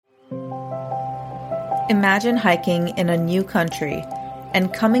Imagine hiking in a new country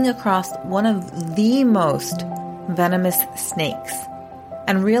and coming across one of the most venomous snakes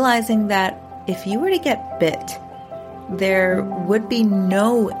and realizing that if you were to get bit, there would be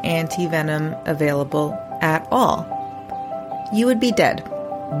no anti-venom available at all. You would be dead,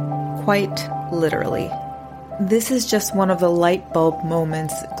 quite literally. This is just one of the light bulb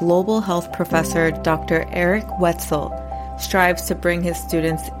moments global health professor Dr. Eric Wetzel strives to bring his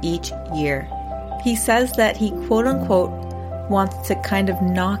students each year. He says that he quote-unquote wants to kind of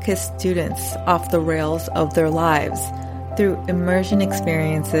knock his students off the rails of their lives through immersion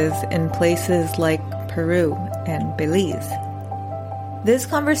experiences in places like Peru and Belize. This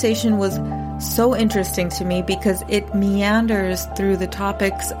conversation was so interesting to me because it meanders through the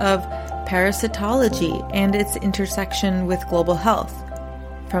topics of parasitology and its intersection with global health.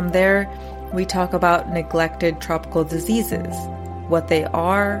 From there, we talk about neglected tropical diseases, what they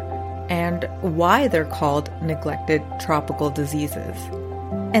are, and why they're called neglected tropical diseases.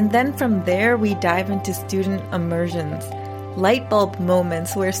 And then from there, we dive into student immersions, light bulb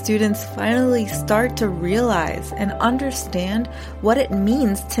moments where students finally start to realize and understand what it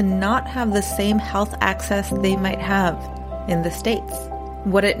means to not have the same health access they might have in the States,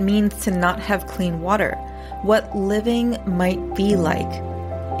 what it means to not have clean water, what living might be like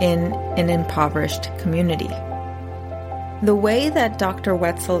in an impoverished community. The way that Dr.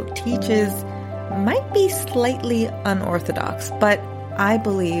 Wetzel teaches might be slightly unorthodox, but I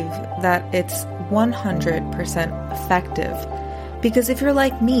believe that it's 100% effective. Because if you're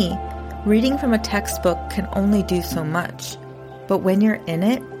like me, reading from a textbook can only do so much. But when you're in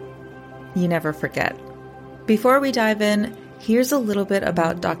it, you never forget. Before we dive in, here's a little bit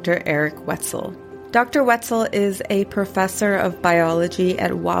about Dr. Eric Wetzel. Dr. Wetzel is a professor of biology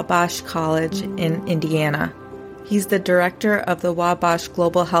at Wabash College in Indiana. He's the director of the Wabash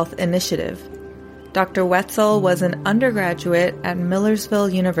Global Health Initiative. Dr. Wetzel was an undergraduate at Millersville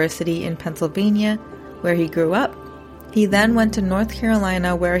University in Pennsylvania, where he grew up. He then went to North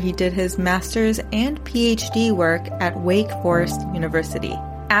Carolina, where he did his master's and PhD work at Wake Forest University.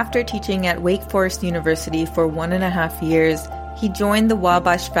 After teaching at Wake Forest University for 1.5 years, he joined the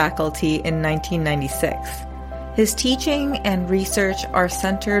Wabash faculty in 1996. His teaching and research are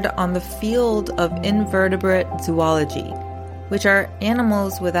centered on the field of invertebrate zoology, which are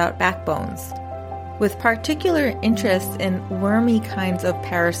animals without backbones, with particular interest in wormy kinds of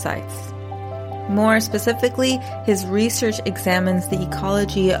parasites. More specifically, his research examines the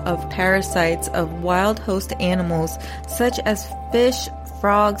ecology of parasites of wild host animals such as fish,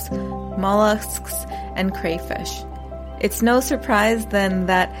 frogs, mollusks, and crayfish. It's no surprise then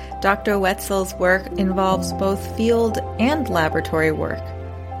that Dr. Wetzel's work involves both field and laboratory work.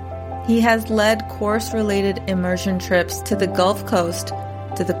 He has led course-related immersion trips to the Gulf Coast,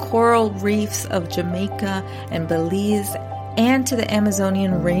 to the coral reefs of Jamaica and Belize, and to the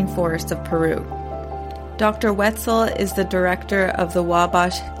Amazonian rainforest of Peru. Dr. Wetzel is the director of the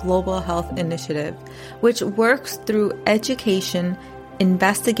Wabash Global Health Initiative, which works through education,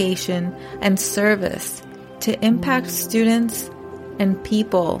 investigation, and service to impact students and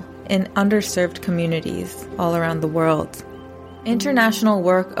people in underserved communities all around the world. International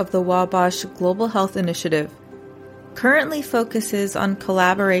work of the Wabash Global Health Initiative currently focuses on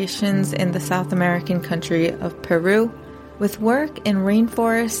collaborations in the South American country of Peru with work in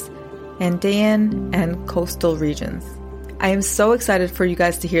rainforests, Andean, and coastal regions. I am so excited for you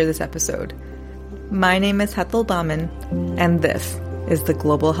guys to hear this episode. My name is Wetzel Bauman, and this is the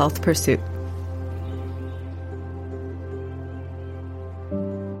Global Health Pursuit.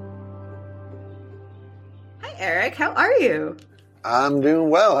 Hi, Eric. How are you? I'm doing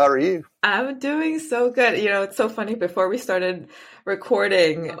well. How are you? I'm doing so good. You know, it's so funny. Before we started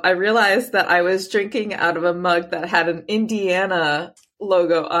recording, I realized that I was drinking out of a mug that had an Indiana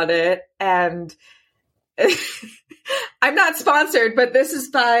logo on it. And I'm not sponsored, but this is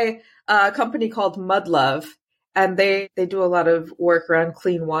by a company called Mud Love. And they do a lot of work around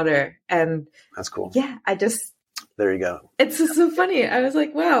clean water. And that's cool. Yeah, there you go. It's just so funny. I was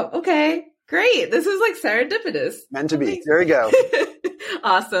like, wow, okay. Great. This is like serendipitous. Meant to be. There you go.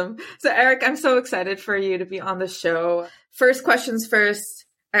 Awesome. So Eric, I'm so excited for you to be on the show. First questions first.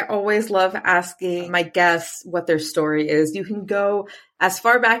 I always love asking my guests what their story is. You can go as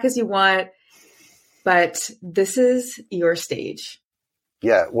far back as you want, but this is your stage.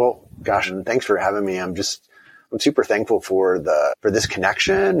 Yeah. Well, gosh, and thanks for having me. I'm super thankful for this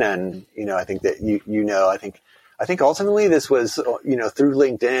connection. And, I think that, I think ultimately this was, through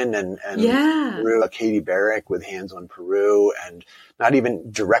LinkedIn and through Katie Barrick with Hands on Peru, and not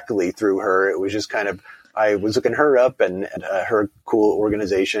even directly through her. It was just kind of I was looking her up and her cool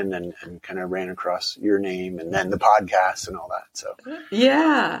organization and kind of ran across your name and then the podcast and all that. So,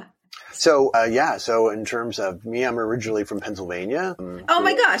 yeah. So, so in terms of me, I'm originally from Pennsylvania. Oh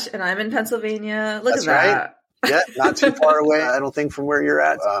my gosh. And I'm in Pennsylvania. Look at right. that. Yeah, not too far away, I don't think, from where you're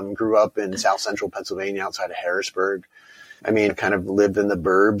at. Grew up in South Central Pennsylvania outside of Harrisburg. I mean, kind of lived in the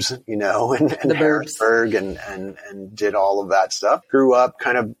burbs, and Harrisburg and did all of that stuff. Grew up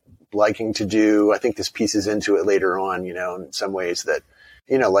kind of liking to do, I think this pieces into it later on, in some ways that,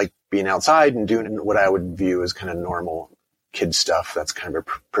 like being outside and doing what I would view as kind of normal kid stuff. That's kind of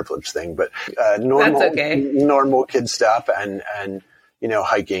a privileged thing, but normal kid stuff and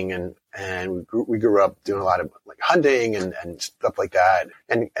hiking and we grew up doing a lot of like hunting and stuff like that.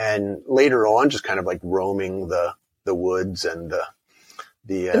 And later on, just kind of like roaming the woods and the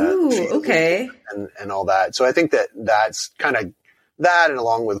fields and all that. So I think that's kind of that, and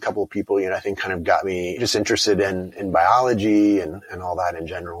along with a couple of people, I think kind of got me just interested in biology and all that in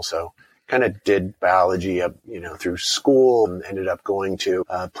general. So kind of did biology up, through school and ended up going to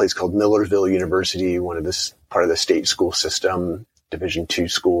a place called Millersville University, one of this part of the state school system, Division II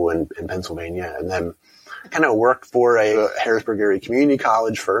school in Pennsylvania. And then I kind of worked for a Harrisburg area community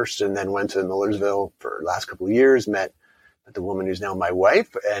college first, and then went to Millersville for the last couple of years, met the woman who's now my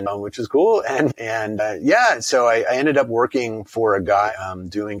wife, and which is cool. So I ended up working for a guy,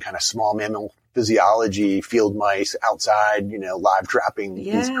 doing kind of small mammal physiology, field mice outside, live trapping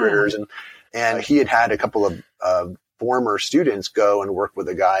these critters. And he had a couple of former students go and work with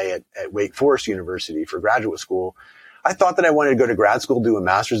a guy at Wake Forest University for graduate school. I thought that I wanted to go to grad school, do a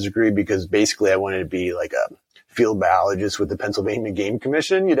master's degree, because basically I wanted to be like a field biologist with the Pennsylvania Game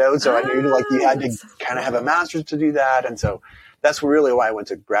Commission, so I knew like you had to kind of have a master's to do that. And so that's really why I went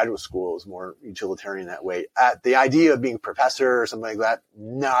to graduate school, is more utilitarian that way. The idea of being a professor or something like that,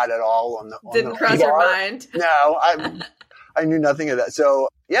 not at all Didn't cross your mind. No, I knew nothing of that. So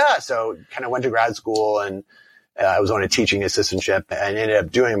kind of went to grad school, and I was on a teaching assistantship and ended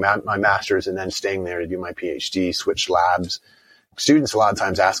up doing my master's and then staying there to do my PhD, switched labs. Students a lot of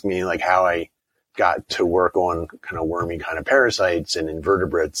times ask me like how I got to work on kind of wormy kind of parasites and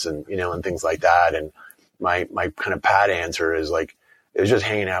invertebrates and, and things like that. And my kind of pat answer is like, it was just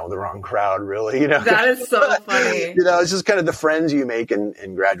hanging out with the wrong crowd, really, That is so funny. It's just kind of the friends you make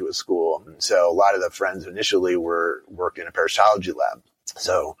in graduate school. And so a lot of the friends initially were working in a parasitology lab.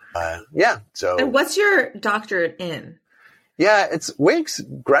 So, So. And what's your doctorate in? Yeah, it's Wake's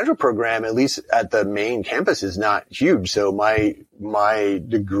graduate program, at least at the main campus, is not huge. So my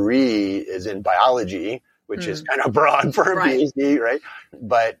degree is in biology, which is kind of broad for a PhD, right?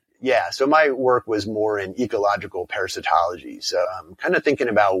 But so my work was more in ecological parasitology. So I'm kind of thinking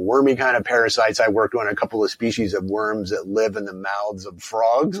about wormy kind of parasites. I worked on a couple of species of worms that live in the mouths of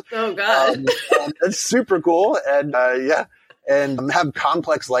frogs. Oh, God. That's super cool. And and have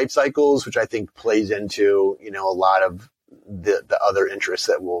complex life cycles, which I think plays into, a lot of the other interests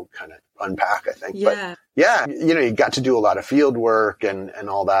that we'll kind of unpack, I think. Yeah. But you got to do a lot of field work and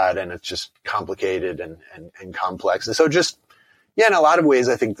all that, and it's just complicated and complex. And so just, in a lot of ways,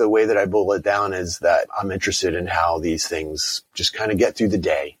 I think the way that I boil it down is that I'm interested in how these things just kind of get through the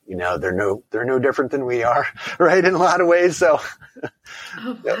day. They're no different than we are, right? In a lot of ways. So.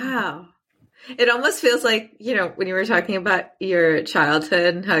 Oh, wow. It almost feels like, when you were talking about your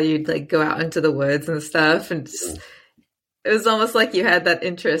childhood and how you'd like go out into the woods and stuff, and it was almost like you had that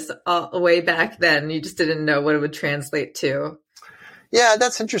interest all the way back then. You just didn't know what it would translate to. Yeah,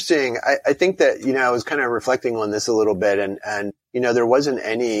 that's interesting. I think that, I was kind of reflecting on this a little bit, and I wasn't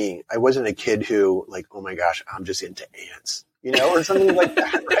a kid who like, oh my gosh, I'm just into ants. Or something like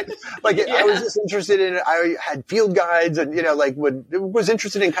that, right? Like I was just interested in it. I had field guides and, was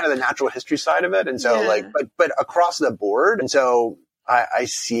interested in kind of the natural history side of it. And so but across the board. And so I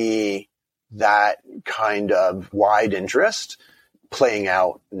see that kind of wide interest playing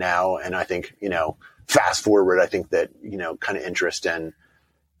out now. And I think, fast forward, I think that, kind of interest in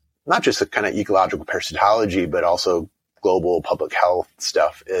not just the kind of ecological parasitology, but also global public health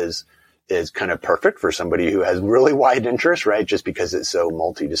stuff is kind of perfect for somebody who has really wide interest, right? Just because it's so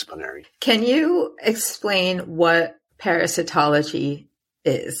multidisciplinary. Can you explain what parasitology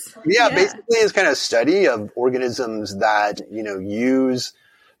is? Yeah, basically it's kind of study of organisms that, use,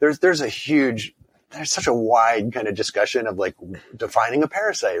 there's such a wide kind of discussion of like defining a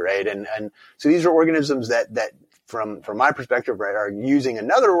parasite, right? And so these are organisms that from my perspective, right, are using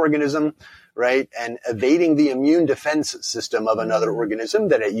another organism, right, and evading the immune defense system of another organism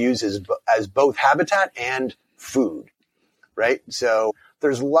that it uses as both habitat and food, right? So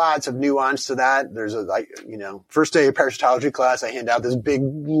there's lots of nuance to that. There's first day of parasitology class, I hand out this big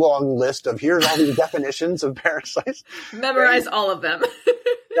long list of here's all these definitions of parasites. Memorize all of them.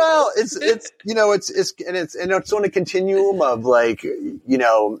 No, it's on a continuum of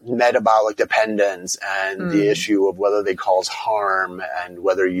metabolic dependence and the issue of whether they cause harm and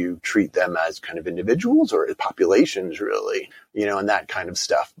whether you treat them as kind of individuals or populations really, and that kind of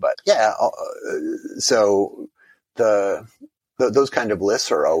stuff. But yeah, so those kind of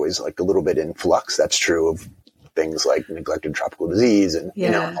lists are always like a little bit in flux. That's true of things like neglected tropical disease and, all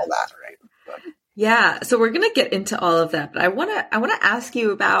that, right? But. Yeah. So we're going to get into all of that, but I want to ask you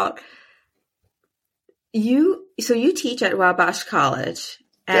about you. So you teach at Wabash College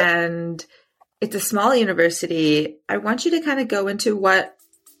and it's a small university. I want you to kind of go into what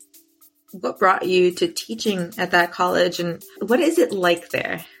brought you to teaching at that college and what is it like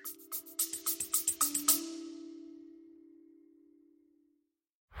there?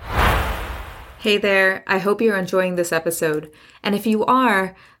 Hey there, I hope you're enjoying this episode. And if you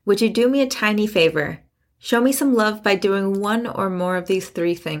are, would you do me a tiny favor? Show me some love by doing one or more of these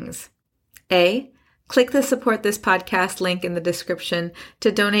 3 things. A, click the support this podcast link in the description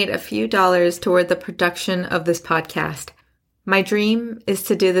to donate a few dollars toward the production of this podcast. My dream is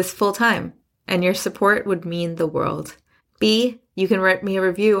to do this full time, and your support would mean the world. B, you can write me a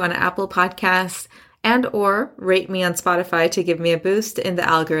review on Apple Podcasts and or rate me on Spotify to give me a boost in the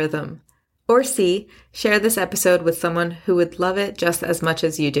algorithm. Or C, share this episode with someone who would love it just as much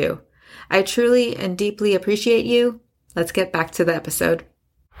as you do. I truly and deeply appreciate you. Let's get back to the episode.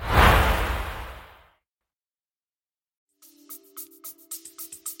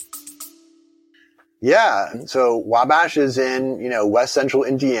 Yeah. So Wabash is in, West Central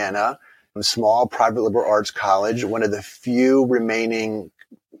Indiana, a small private liberal arts college, one of the few remaining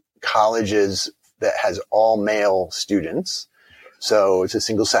colleges that has all male students. So it's a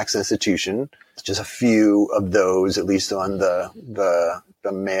single sex institution. It's just a few of those, at least on the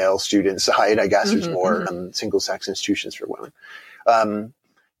male student side. I guess there's more single sex institutions for women.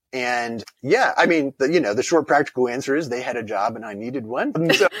 And yeah, I mean, the short practical answer is they had a job and I needed one.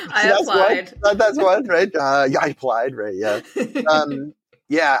 So I applied. That's one, right? Yeah, I applied, right? Yeah.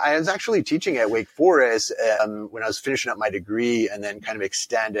 Yeah, I was actually teaching at Wake Forest when I was finishing up my degree and then kind of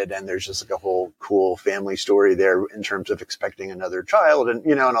extended. And there's just like a whole cool family story there in terms of expecting another child and,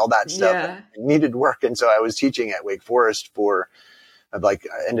 and all that stuff. Yeah. I needed work. And so I was teaching at Wake Forest I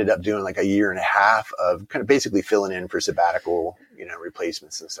ended up doing like a year and a half of kind of basically filling in for sabbatical,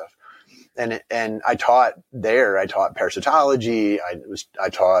 replacements and stuff. And I taught there. I taught parasitology.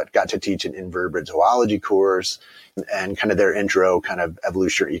 Got to teach an invertebrate zoology course and kind of their intro kind of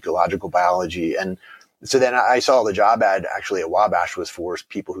evolutionary ecological biology. And so then I saw the job ad actually at Wabash was for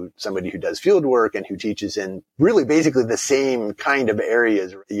somebody who does field work and who teaches in really basically the same kind of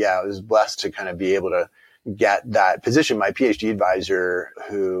areas. Yeah, I was blessed to kind of be able to get that position. My PhD advisor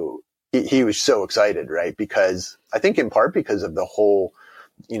he was so excited, right? Because I think in part because of the whole,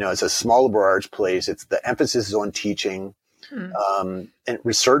 it's a small liberal arts place. It's the emphasis is on teaching. And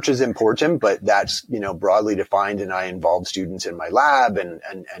research is important, but that's, broadly defined. And I involve students in my lab and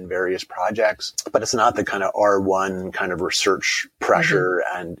various projects, but it's not the kind of R1 kind of research pressure.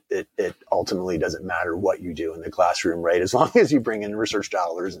 And it ultimately doesn't matter what you do in the classroom, right? As long as you bring in research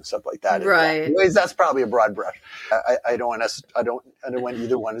dollars and stuff like that. Right. Anyways, that's probably a broad brush. I don't want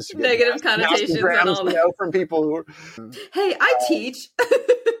either one to get negative connotations and all that. From people who are, hey, I teach.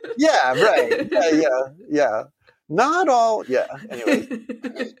 Yeah, right. Yeah. Not all, yeah. Anyway,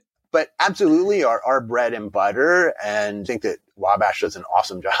 but absolutely our bread and butter, and I think that Wabash does an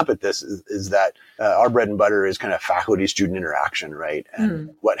awesome job at this, is that our bread and butter is kind of faculty-student interaction, right?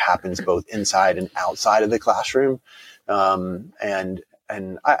 And what happens both inside and outside of the classroom. And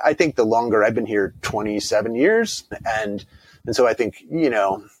I think the longer I've been here, 27 years, and so I think,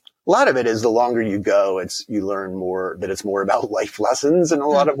 a lot of it is the longer you go, you learn more, that it's more about life lessons in a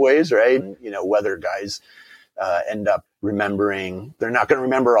lot of ways, right? Whether guys end up remembering, they're not going to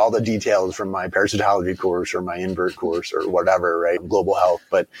remember all the details from my parasitology course or my invert course or whatever, right? Global health.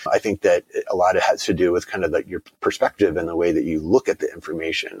 But I think that a lot of it has to do with kind of your perspective and the way that you look at the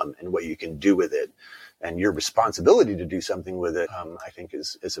information and what you can do with it, and your responsibility to do something with it, I think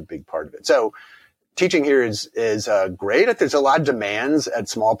is a big part of it. So teaching here is great. There's a lot of demands at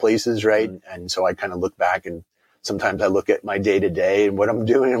small places, right? And so I kind of look back and sometimes I look at my day to day and what I'm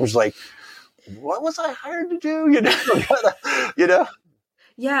doing. And I'm just like, what was I hired to do?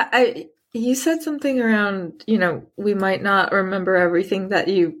 Yeah. You said something around, we might not remember everything that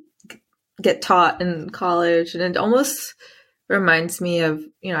you get taught in college. And it almost reminds me of,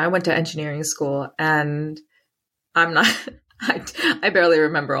 I went to engineering school and I'm I barely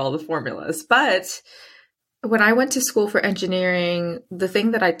remember all the formulas. But when I went to school for engineering, the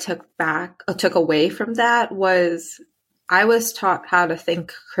thing that I took away from that was I was taught how to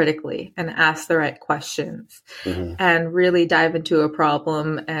think critically and ask the right questions and really dive into a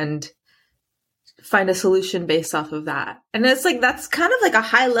problem and find a solution based off of that. And it's like, that's kind of like a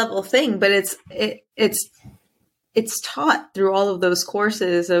high level thing, but it's taught through all of those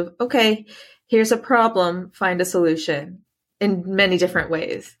courses of, okay, here's a problem, find a solution in many different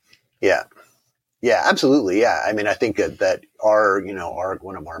ways. Yeah. Yeah, absolutely. Yeah. I mean, I think that our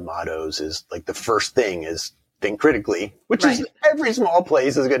one of our mottos is like the first thing is think critically, which is every small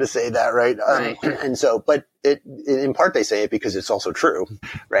place is going to say that. Right. And so, but in part they say it because it's also true.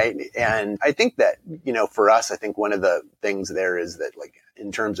 Right. And I think that, for us, I think one of the things there is that, like,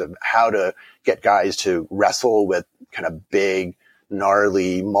 in terms of how to get guys to wrestle with kind of big,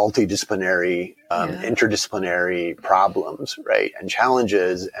 gnarly, multidisciplinary, interdisciplinary problems, right, and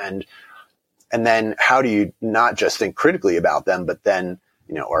challenges, and then how do you not just think critically about them, but then,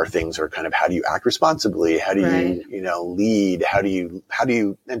 our things are kind of, how do you act responsibly? How do you, lead? How do you,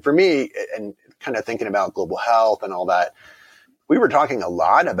 and for me, and kind of thinking about global health and all that, we were talking a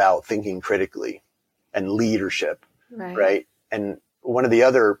lot about thinking critically and leadership, right? And one of the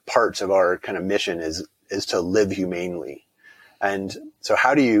other parts of our kind of mission is to live humanely. And so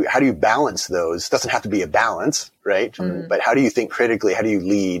how do you balance those? It doesn't have to be a balance, right? But how do you think critically? How do you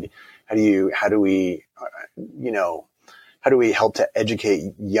lead? How do we help to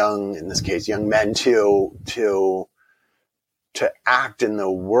educate in this case, young men to act in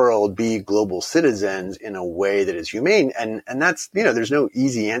the world, be global citizens in a way that is humane? And that's, there's no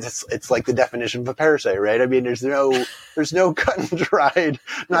easy answer. It's like the definition of a parasite, right? I mean, there's no cut and dried,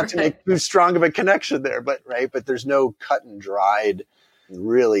 not to make too strong of a connection there, but there's no cut and dried,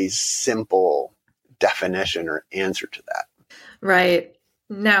 really simple definition or answer to that. Right.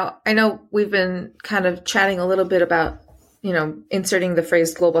 Now, I know we've been kind of chatting a little bit about, inserting the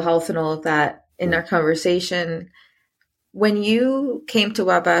phrase global health and all of that in our conversation. When you came to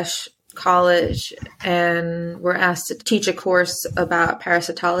Wabash College and were asked to teach a course about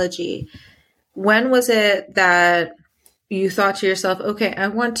parasitology, when was it that you thought to yourself, okay, I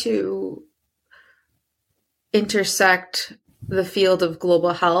want to intersect the field of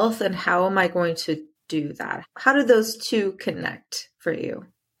global health, and how am I going to do that? How did those two connect for you?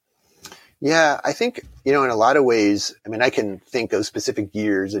 Yeah, I think, in a lot of ways, I mean, I can think of specific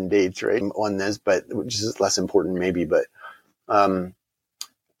years and dates, right, on this, but which is less important maybe, but I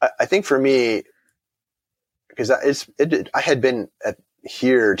think for me, because I had been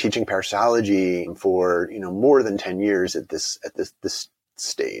here teaching parasitology for, more than 10 years at this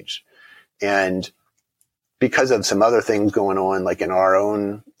stage. And because of some other things going on, like in our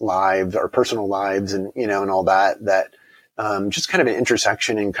own lives, our personal lives, and, and all that, just kind of an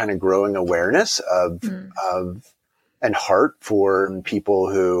intersection and kind of growing awareness of and heart for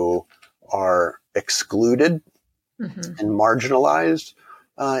people who are excluded and marginalized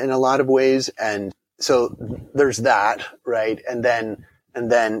in a lot of ways. And so there's that, right? And then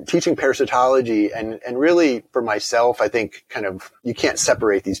teaching parasitology and really for myself, I think kind of, you can't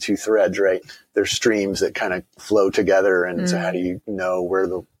separate these two threads, right? There's streams that kind of flow together. And so how do you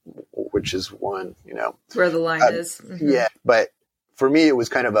know which is one, where the line is? Yeah. But for me, it was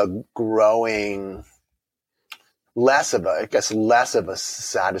kind of a growing, less of a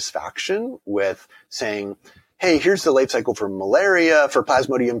satisfaction with saying, hey, here's the life cycle for malaria, for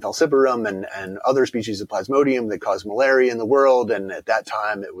Plasmodium falciparum and other species of Plasmodium that cause malaria in the world. And at that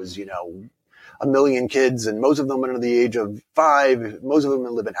time, it was, 1 million kids, and most of them under the age of 5. Most of them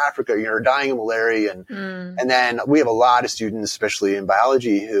live in Africa, are dying of malaria. And then we have a lot of students, especially in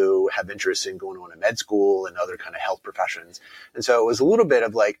biology, who have interest in going on to med school and other kind of health professions. And so it was a little bit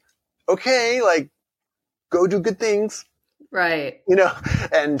of like, okay, like, go do good things. Right.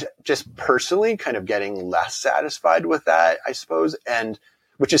 And just personally kind of getting less satisfied with that, I suppose. And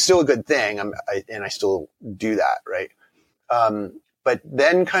which is still a good thing. I still do that. Right. But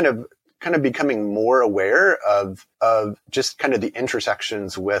then kind of becoming more aware of just kind of the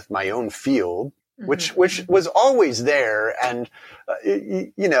intersections with my own field, which was always there. And,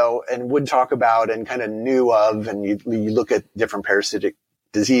 and would talk about and kind of knew of, and you look at different parasitic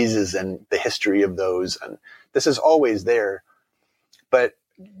diseases and the history of those. And this is always there. But,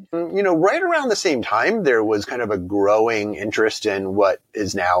 right around the same time, there was kind of a growing interest in what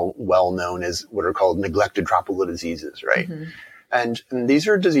is now well known as what are called neglected tropical diseases, right? And these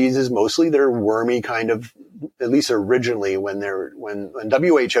are diseases, mostly they're wormy kind of, at least originally when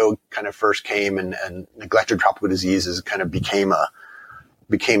WHO kind of first came and neglected tropical diseases kind of became a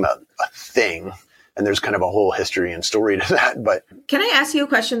thing. And there's kind of a whole history and story to that. But can I ask you a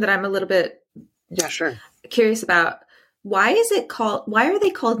question that I'm a little bit sure. curious about? Why are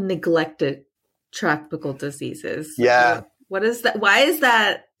they called neglected tropical diseases? Yeah. What is that? Why is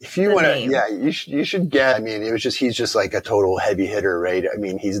that? If you want to, you should get, I mean, he's just like a total heavy hitter, right? I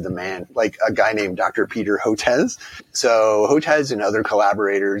mean, he's the man, like a guy named Dr. Peter Hotez. So Hotez and other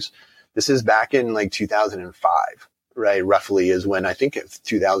collaborators, this is back in like 2005, right? Roughly is when I think it's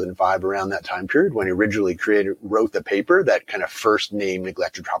 2005, around that time period, when he originally wrote the paper that kind of first named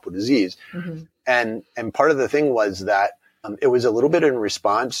neglected tropical disease. Mm-hmm. And part of the thing was that it was a little bit in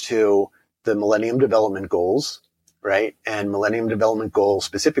response to the Millennium Development Goals, right? And Millennium Development Goal,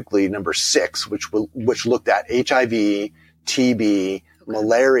 specifically number 6, which looked at HIV, TB,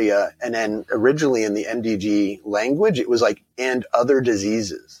 malaria, and then originally in the NTD language, it was like, and other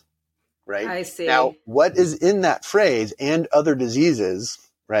diseases, right? I see. Now, what is in that phrase, and other diseases,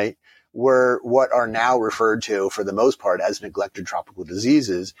 right, were what are now referred to, for the most part, as neglected tropical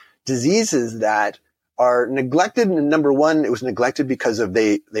diseases that are neglected. And number one, it was neglected because of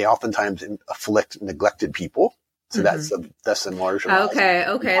they oftentimes afflict neglected people. So mm-hmm. that's the marginal. Okay.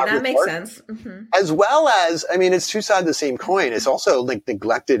 That makes sense. Mm-hmm. As well as, I mean, it's two sides of the same coin. It's also like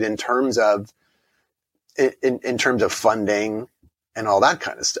neglected in terms of, in terms of funding and all that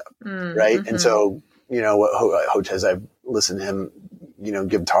kind of stuff. Mm-hmm. Right. And so, Hotez, I've listened to him,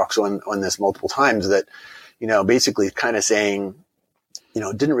 give talks on this multiple times, that, basically kind of saying,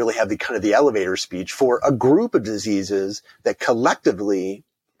 didn't really have the elevator speech for a group of diseases that collectively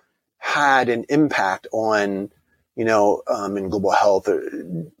had an impact on, in global health,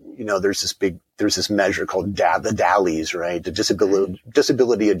 there's this measure called the DALYs, right? The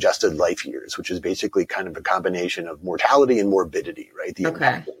disability adjusted life years, which is basically kind of a combination of mortality and morbidity, right? The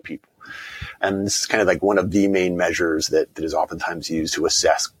impact on people. And this is kind of like one of the main measures that is oftentimes used to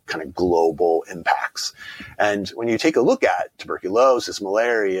assess kind of global impacts. And when you take a look at tuberculosis,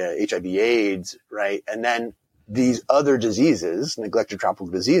 malaria, HIV, AIDS, right? And then these other diseases, neglected tropical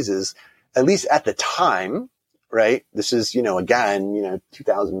diseases, at least at the time, right? This is, again,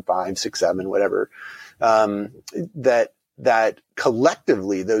 2005, 6, 7, whatever, that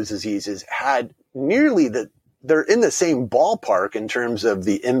collectively those diseases had nearly they're in the same ballpark in terms of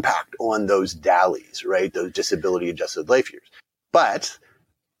the impact on those DALYs, right? Those disability adjusted life years. But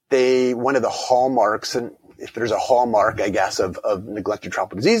one of the hallmarks, and if there's a hallmark, I guess, of neglected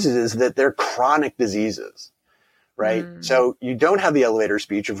tropical diseases, is that they're chronic diseases. Right. Mm. So you don't have the elevator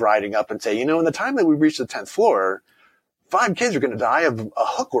speech of riding up and say, in the time that we reach the 10th floor, 5 kids are going to die of a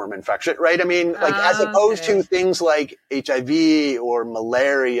hookworm infection. Right. I mean, like as opposed to things like HIV or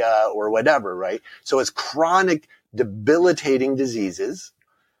malaria or whatever. Right. So it's chronic, debilitating diseases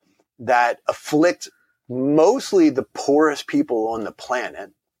that afflict mostly the poorest people on the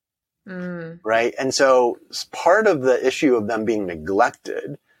planet. Mm. Right. And so part of the issue of them being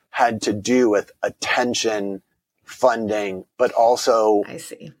neglected had to do with attention, funding, but also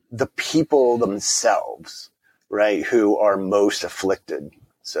the people themselves, right, who are most afflicted.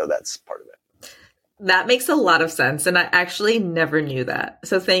 So that's part of it. That makes a lot of sense. And I actually never knew that.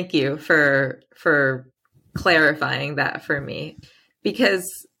 So thank you for clarifying that for me.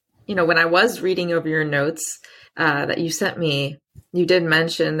 Because, when I was reading over your notes that you sent me, you did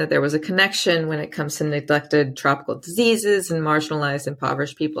mention that there was a connection when it comes to neglected tropical diseases and marginalized,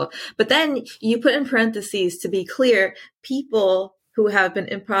 impoverished people. But then you put in parentheses, to be clear, people who have been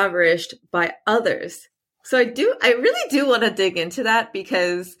impoverished by others. So I really do want to dig into that,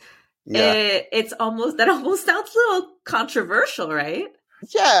 because that almost sounds a little controversial, right?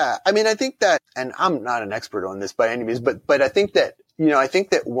 Yeah. I mean, I think that, and I'm not an expert on this by any means, but I think that,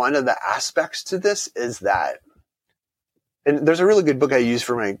 one of the aspects to this is that, and there's a really good book I use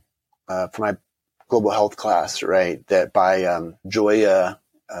for my global health class, right? That by Joya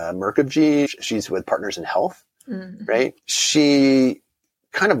Mukherjee. She's with Partners in Health, mm-hmm. right? She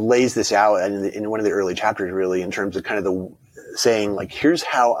kind of lays this out in one of the early chapters, really, in terms of kind of saying, like, here's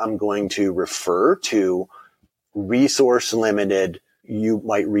how I'm going to refer to resource limited, you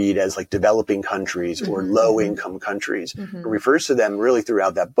might read as like developing countries or mm-hmm. low income countries. Mm-hmm. It refers to them really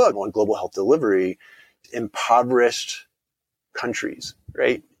throughout that book on global health delivery, impoverished countries,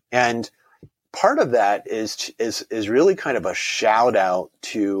 right? And part of that is really kind of a shout out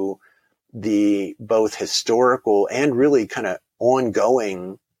to the both historical and really kind of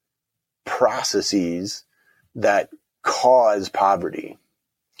ongoing processes that cause poverty,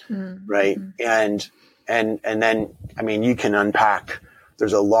 mm-hmm. right? And then, I mean, you can unpack,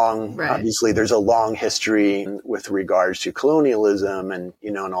 obviously there's a long history with regards to colonialism and,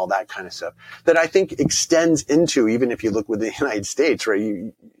 and all that kind of stuff that I think extends into, even if you look with the United States,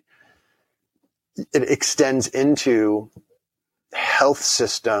 right? it extends into health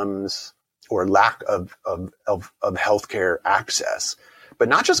systems or lack of healthcare access, but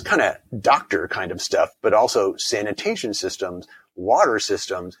not just kind of doctor kind of stuff, but also sanitation systems, water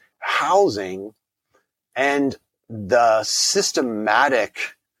systems, housing, and the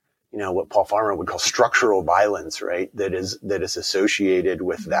systematic, what Paul Farmer would call structural violence, right? That is associated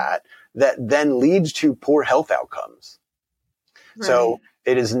with that then leads to poor health outcomes. Right. So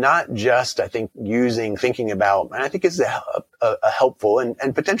it is not just, I think, thinking about, and I think it's a helpful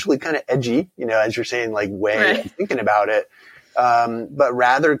and potentially kind of edgy, as you're saying, like way of thinking about it. But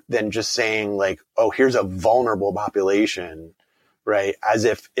rather than just saying like, oh, here's a vulnerable population, right? As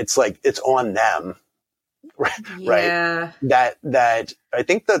if it's like, it's on them, right? Yeah. That I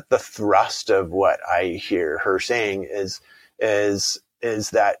think that the thrust of what I hear her saying is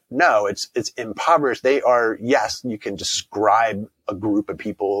that no, it's impoverished. They are, yes, you can describe a group of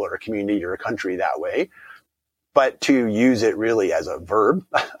people or a community or a country that way, but to use it really as a verb,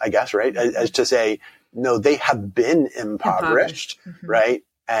 I guess, right? As to say, no, they have been impoverished. Mm-hmm. Right?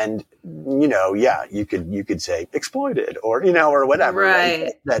 And, you could say exploited or, or whatever.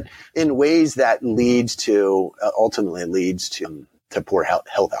 Right. That in ways that ultimately leads to poor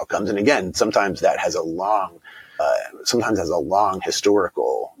health outcomes. And again, sometimes that has a long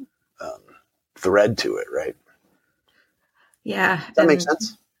historical thread to it, right? Yeah. Does that make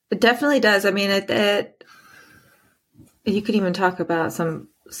sense? It definitely does. I mean, you could even talk about some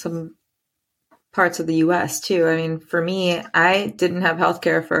parts of the U.S. too. I mean, for me, I didn't have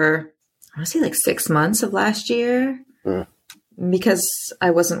healthcare for, honestly, like 6 months of last year because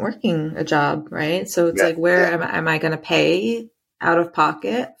I wasn't working a job, right? So it's like, where am I going to pay out of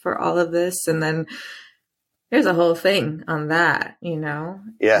pocket for all of this? And then there's a whole thing on that,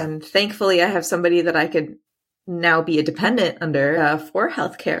 Yeah. And thankfully I have somebody that I could now be a dependent under for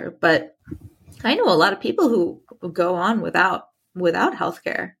healthcare. But I know a lot of people who go on without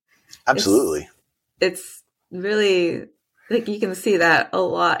healthcare. Absolutely. It's really, like, you can see that a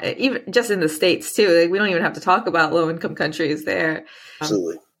lot, even just in the States too. Like, we don't even have to talk about low income countries there.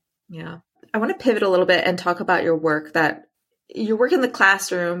 Absolutely. Yeah. I want to pivot a little bit and talk about your work in the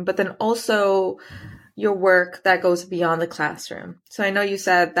classroom, but then also your work that goes beyond the classroom. So I know you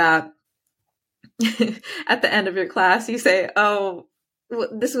said that at the end of your class, you say, oh,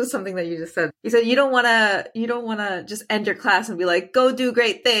 this was something that you just said. You said, you don't want to just end your class and be like, go do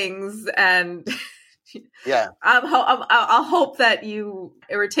great things. And I'll hope that you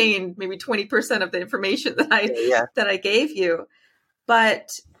retained maybe 20% of the information that I gave you.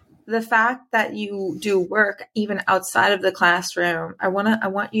 But the fact that you do work even outside of the classroom, I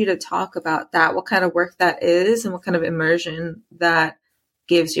want you to talk about that, what kind of work that is and what kind of immersion that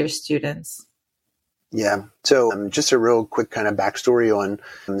gives your students. Yeah. So just a real quick kind of backstory on,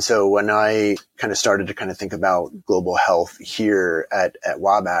 so when I kind of started to kind of think about global health here at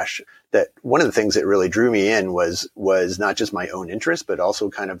Wabash, that one of the things that really drew me in was not just my own interest, but also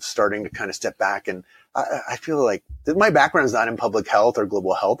kind of starting to kind of step back. And I feel like my background is not in public health or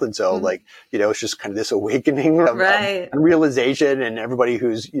global health. And so it's just kind of this awakening of realization, and everybody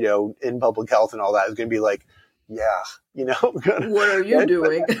who's, in public health and all that is going to be like, what are you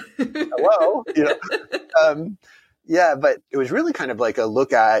doing? Hello, but it was really kind of like a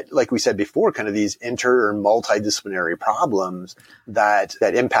look at, like we said before, kind of these inter or multidisciplinary problems that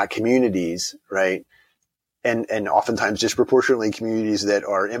impact communities, right? And oftentimes disproportionately communities that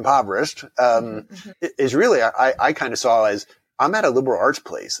are impoverished, is really, I kind of saw as, I'm at a liberal arts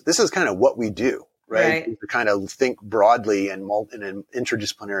place. This is kind of what we do. Right. To kind of think broadly and in an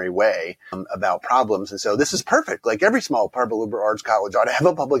interdisciplinary way about problems. And so this is perfect. Like every small public liberal arts college ought to have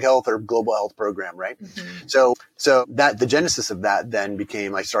a public health or global health program. Right. Mm-hmm. So that the genesis of that then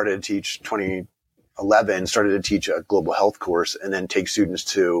became, I started to teach 2011, started to teach a global health course and then take students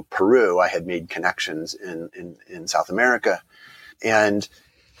to Peru. I had made connections in South America on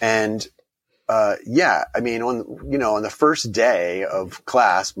the first day of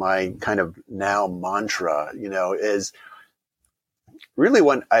class, my kind of now mantra, is really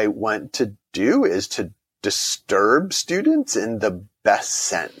what I want to do is to disturb students in the best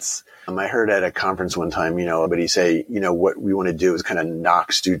sense. I heard at a conference one time, somebody say, what we want to do is kind of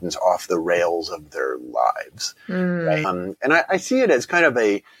knock students off the rails of their lives. Right? And I see it as kind of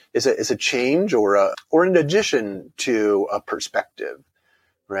a change or an addition to a perspective.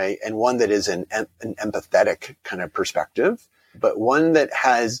 Right. And one that is an empathetic kind of perspective. but one that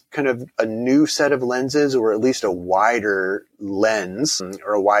has kind of a new set of lenses, or at least a wider lens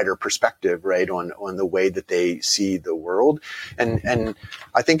or a wider perspective, right, on the way that they see the world. And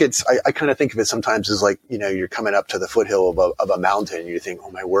I think I kind of think of it sometimes as like, you're coming up to the foothill of a mountain and you think,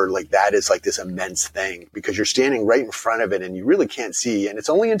 oh my word, like that is like this immense thing, because you're standing right in front of it and you really can't see. And it's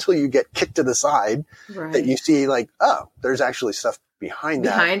only until you get kicked to the side that you see like, oh, there's actually stuff behind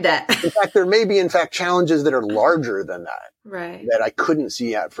that. In fact, there may be, challenges that are larger than that, that I couldn't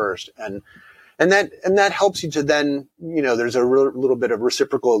see at first. And that helps you to then, there's a little bit of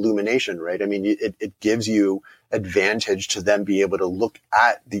reciprocal illumination, right? I mean, it gives you advantage to then be able to look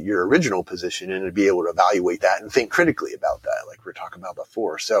at your original position and to be able to evaluate that and think critically about that, like we were talking about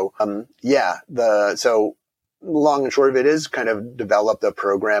before. So, so long and short of it is kind of developed a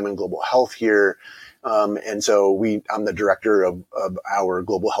program in global health here. And so I'm the director of our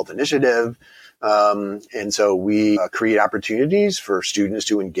global health initiative. And so we create opportunities for students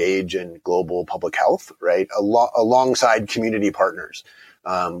to engage in global public health, right? Alongside community partners.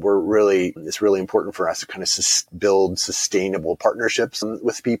 It's really important for us to kind of build sustainable partnerships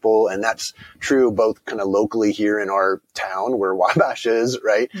with people. And that's true both kind of locally here in our town where Wabash is,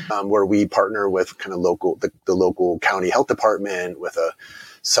 right? Where we partner with kind of the local county health department, with a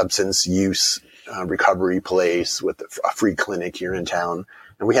substance use recovery place, with a free clinic here in town.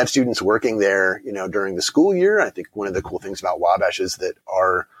 And we have students working there, during the school year. I think one of the cool things about Wabash is that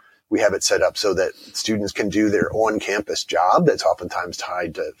we have it set up so that students can do their on-campus job that's oftentimes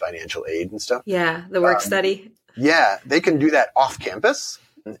tied to financial aid and stuff. Yeah, the work study. Yeah, they can do that off campus.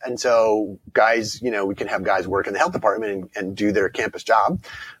 And so guys, we can have guys work in the health department and do their campus job,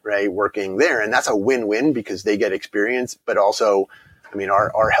 right, working there. And that's a win-win because they get experience, but also, I mean,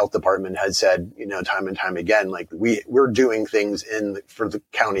 our health department has said, time and time again, like we're doing things for the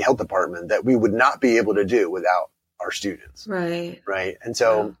county health department that we would not be able to do without our students. Right. Right. And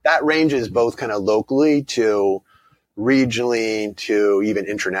so that ranges both kind of locally to regionally to even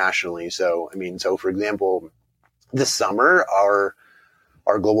internationally. So, for example, this summer,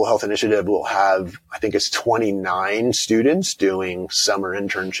 our global health initiative will have, I think it's 29 students doing summer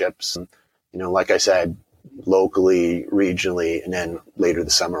internships. Like I said, locally, regionally, and then later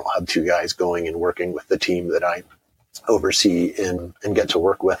this summer I'll have 2 guys going and working with the team that I oversee and get to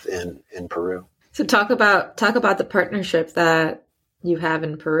work with in Peru. So talk about the partnership that you have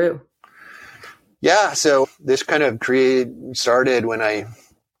in Peru. Yeah, so this kind of started when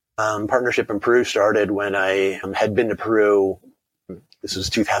partnership in Peru started when I had been to Peru. This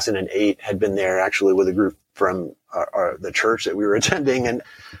was 2008, had been there actually with a group from the church that we were attending and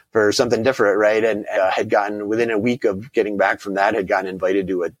for something different, right? And had gotten, within a week of getting back from that, had gotten invited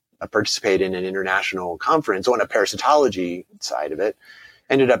to participate in an international conference on a parasitology side of it.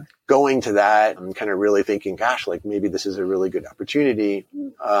 Ended up going to that and kind of really thinking, gosh, like maybe this is a really good opportunity.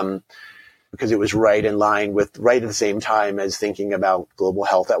 Because it was right at the same time as thinking about global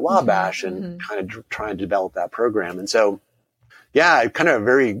health at Wabash and kind of trying to develop that program. And so, yeah, I kind of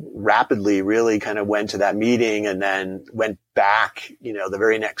very rapidly really kind of went to that meeting and then went back, the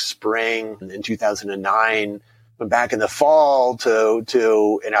very next spring in 2009, went back in the fall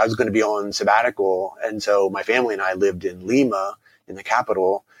and I was going to be on sabbatical. And so my family and I lived in Lima, in the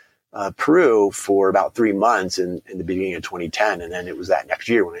capital, Peru, for about 3 months in the beginning of 2010. And then it was that next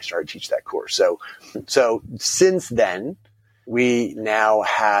year when I started to teach that course. So since then, we now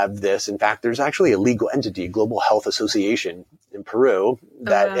have this. In fact, there's actually a legal entity, Global Health Association in Peru,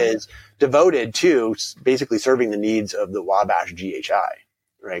 that is devoted to basically serving the needs of the Wabash GHI,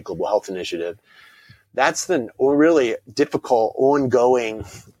 right? Global Health Initiative. That's the really difficult ongoing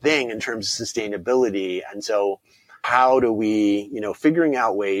thing in terms of sustainability. And so how do we, figuring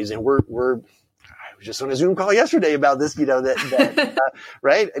out ways, and I was just on a Zoom call yesterday about this,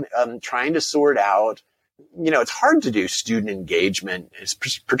 right? And, trying to sort out, it's hard to do student engagement,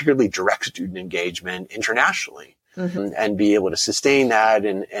 particularly direct student engagement internationally, and be able to sustain that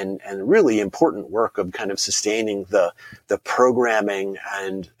and really important work of kind of sustaining the programming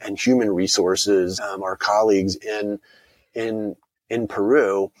and human resources, our colleagues in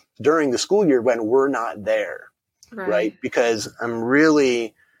Peru during the school year when we're not there. Right. Because I'm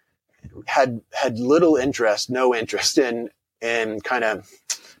really had little interest, no interest in kind of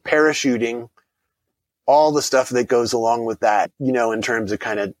parachuting all the stuff that goes along with that, in terms of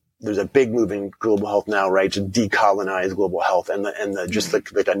kind of, there's a big move in global health now, right? To decolonize global health and just like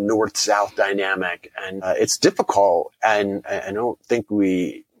a north-south dynamic. And it's difficult. And I don't think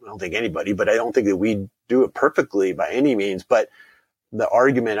anybody, but I don't think that we do it perfectly by any means. But the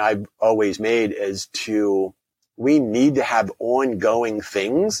argument I've always made is we need to have ongoing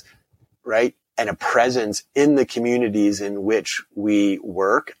things, right? and a presence in the communities in which we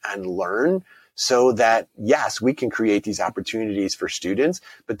work and learn, so that, yes, we can create these opportunities for students,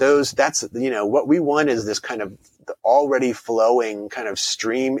 but that's, what we want is this kind of already flowing kind of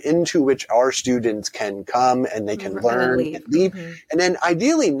stream into which our students can come and they can learn and leave. Mm-hmm. And then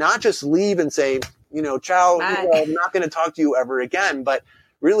ideally not just leave and say, ciao, I'm not going to talk to you ever again. But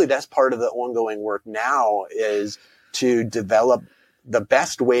really that's part of the ongoing work now, is to develop the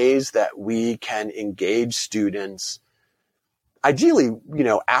best ways that we can engage students, ideally,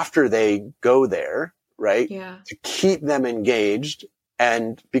 after they go there, right? Yeah. To keep them engaged,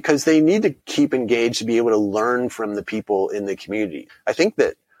 and because they need to keep engaged to be able to learn from the people in the community. I think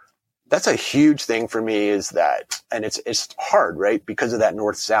that's a huge thing for me, is that, and it's hard, right? Because of that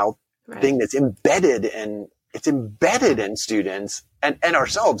north-south thing that's embedded in students and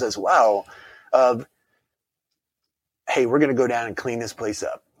ourselves as well, of, hey, we're going to go down and clean this place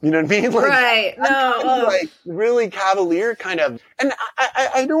up. You know what I mean? Right. No. Like really cavalier kind of, and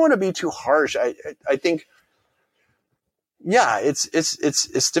I don't want to be too harsh. I think, yeah,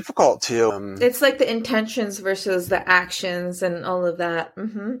 it's difficult to. It's like the intentions versus the actions and all of that.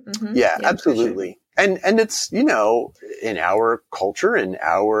 Mm-hmm, mm-hmm. Yeah, absolutely. Sure. And it's, in our culture, in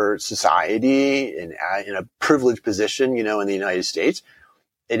our society, in a privileged position, in the United States,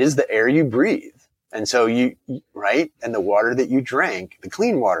 it is the air you breathe. And so right. And the water that you drank, the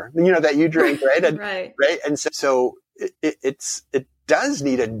clean water, that you drink, right? And, right. And so it does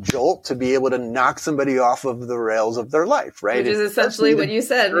need a jolt to be able to knock somebody off of the rails of their life, right? Which is essentially what you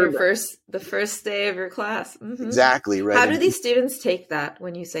said, the first day of your class. Mm-hmm. Exactly. Right. How do these students take that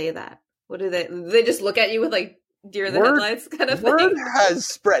when you say that? What do they just look at you with like deer in the headlights kind of thing? Word has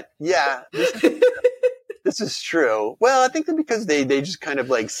spread. Yeah. This is true. Well, I think that because they just kind of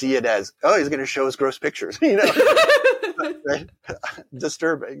like see it as, oh, he's going to show us gross pictures, right?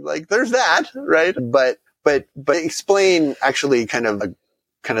 Disturbing. Like there's that, right? But explain actually kind of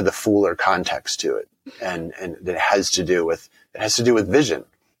the fuller context to it. And it has to do with vision,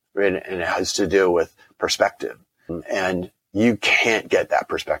 right? And it has to do with perspective. And you can't get that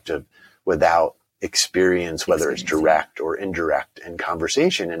perspective without experience, whether it's direct or indirect, and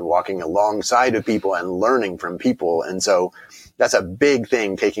conversation and walking alongside of people and learning from people. And so that's a big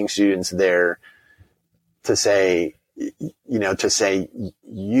thing, taking students there to say, you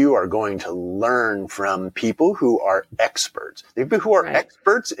are going to learn from people who are experts. The people who are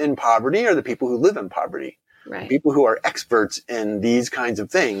experts in poverty are the people who live in poverty. Right. People who are experts in these kinds of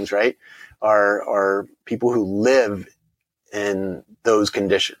things, right, are people who live in those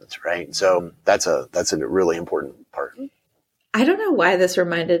conditions, right? So that's a really important part. I don't know why this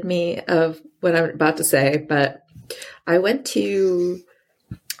reminded me of what I'm about to say, but I went to,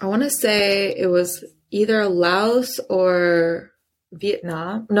 I want to say it was either Laos or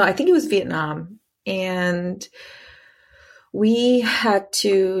Vietnam. No, I think it was Vietnam. And we had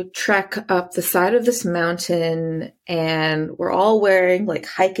to trek up the side of this mountain, and we're all wearing like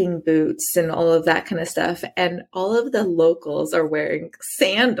hiking boots and all of that kind of stuff. And all of the locals are wearing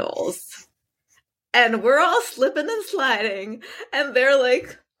sandals, and we're all slipping and sliding. And they're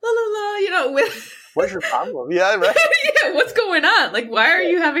like, la la la, with. What's your problem? Yeah, right. Yeah, what's going on? Like, why are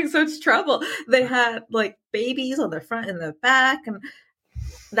you having such trouble? They had like babies on the front and the back, and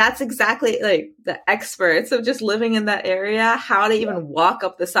that's exactly like the experts of just living in that area, how to even walk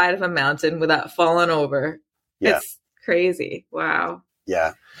up the side of a mountain without falling over. Yeah. It's crazy. Wow.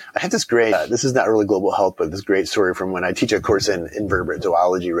 Yeah. I had this great, this is not really global health, but this great story from when I teach a course in invertebrate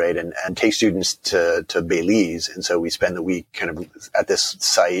zoology, right? And take students to Belize. And so we spend the week kind of at this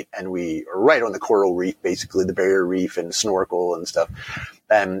site, and we are right on the coral reef, basically the barrier reef, and snorkel and stuff.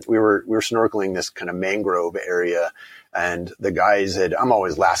 And we were snorkeling this kind of mangrove area. And the guys said, I'm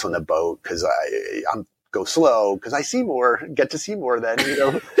always last on the boat because I'm go slow because I see more, get to see more than,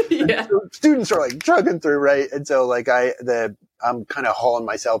 yeah. So students are like chugging through, right? And so like I'm kind of hauling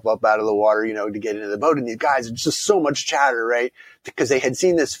myself up out of the water, to get into the boat. And these guys, it's just so much chatter, right? Because they had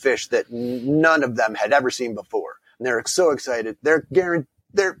seen this fish that none of them had ever seen before. And they're so excited. They're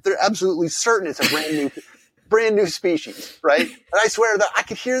absolutely certain it's a brand new species, right? And I swear that I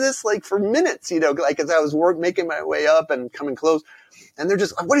could hear this like for minutes, like as I was making my way up and coming close. And they're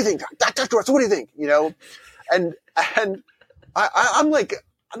just, what do you think? Dr. Wetzel, what do you think? And I'm like,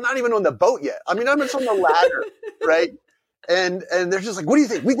 I'm not even on the boat yet. I mean, I'm just on the ladder, right? And they're just like, what do you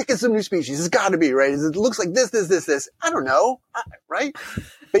think? We think it's a new species. It's got to be, right? It looks like this. I don't know, right?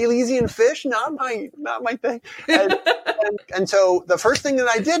 Belizean fish, not my thing. And so the first thing that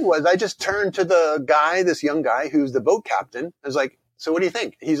I did was I just turned to this young guy who's the boat captain. I was like, so what do you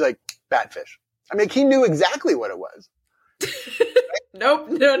think? He's like, batfish. I mean, he knew exactly what it was. Right? Nope,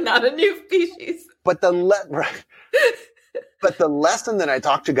 no, not a new species. But the lesson that I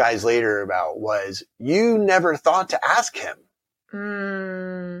talked to guys later about was you never thought to ask him.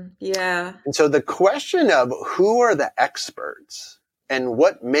 Yeah. And so the question of who are the experts and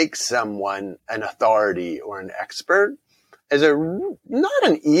what makes someone an authority or an expert is not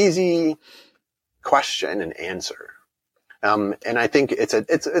an easy question and answer. And I think it's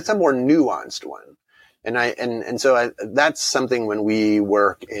a more nuanced one. And so that's something when we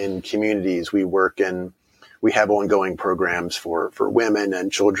work in communities, we have ongoing programs for women and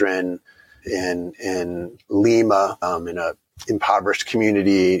children in Lima, in a impoverished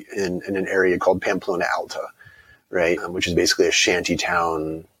community in an area called Pamplona Alta, right? Which is basically a shanty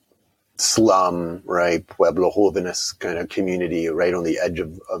town slum, right? Pueblo Jóvenes kind of community right on the edge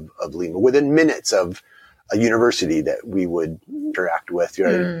of Lima, within minutes of a university that we would interact with,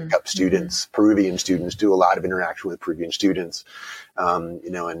 right? Pick up students, Peruvian students, do a lot of interaction with Peruvian students. And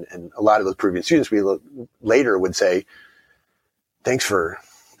a lot of those Peruvian students we later would say, thanks for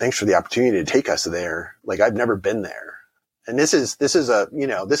the opportunity to take us there. Like, I've never been there. And this is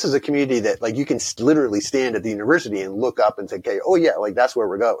a community that, like, you can literally stand at the university and look up and say, okay, oh yeah, like that's where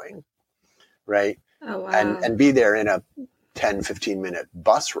we're going. Right. Oh, wow. And be there in a 10, 15 minute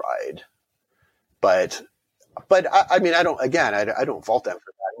bus ride. But I mean, I don't fault them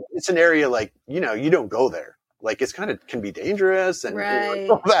for that. It's an area like, you don't go there. Like, it's kind of can be dangerous and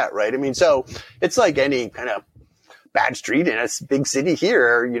all that. Right. I mean, so it's like any kind of bad street in a big city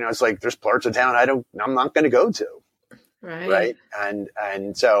here, it's like there's parts of town I'm not going to go to. Right.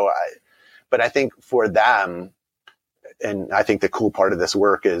 And so but I think for them, and I think the cool part of this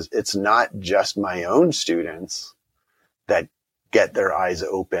work is it's not just my own students that get their eyes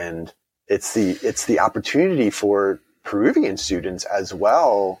opened. It's the opportunity for Peruvian students as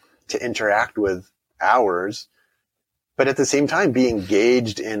well to interact with ours, but at the same time be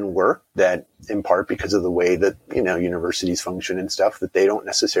engaged in work that, in part because of the way that, universities function and stuff, that they don't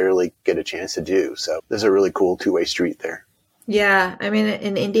necessarily get a chance to do. So there's a really cool two-way street there. Yeah. I mean,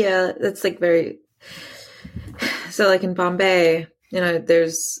 in India, that's like so like in Bombay,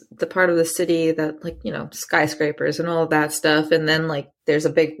 there's the part of the city that, like, skyscrapers and all of that stuff. And then, like, there's a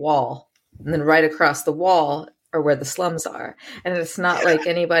big wall. And then right across the wall are where the slums are. And it's not like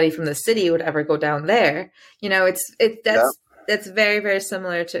anybody from the city would ever go down there. That's very, very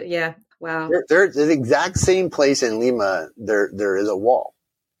similar to, yeah. Wow. There's the exact same place in Lima. There is a wall,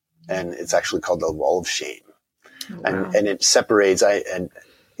 and it's actually called the Wall of Shame. Oh, wow. And it separates, in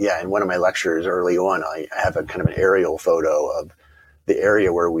one of my lectures early on, I have a kind of an aerial photo of the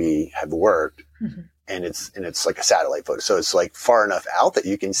area where we have worked. Mm-hmm. And it's like a satellite photo. So it's like far enough out that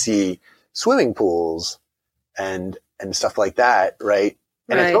you can see swimming pools and stuff like that, right?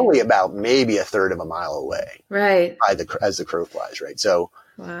 And it's only about maybe a third of a mile away, right? As the crow flies, right? So,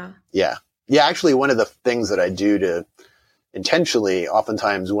 wow, yeah. Actually, one of the things that I do to intentionally,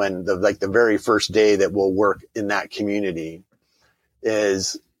 oftentimes when the very first day that we'll work in that community,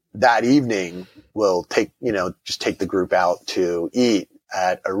 is that evening we'll take the group out to eat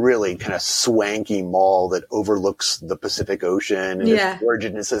at a really kind of swanky mall that overlooks the Pacific Ocean, and it's gorgeous,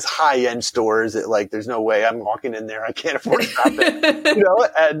 and it says high-end stores that, like, there's no way I'm walking in there. I can't afford to shop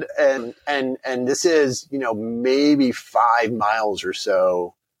it, and this is, maybe 5 miles or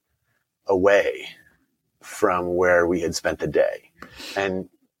so away from where we had spent the day, and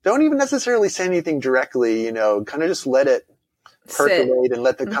don't even necessarily say anything directly, kind of just let it percolate and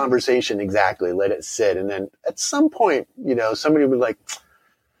let the conversation let it sit. And then at some point, somebody would be like,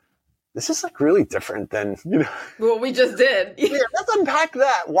 this is like really different than, what we just did. Yeah, let's unpack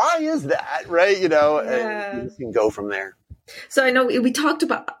that. Why is that? Right. And you can go from there. So I know we talked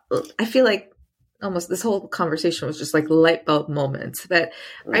about, I feel like almost this whole conversation was just like light bulb moments. But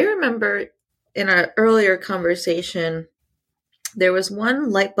I remember in our earlier conversation, there was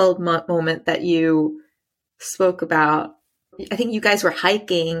one light bulb moment that you spoke about. I think you guys were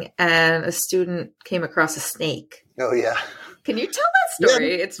hiking and a student came across a snake. Oh, yeah. Can you tell that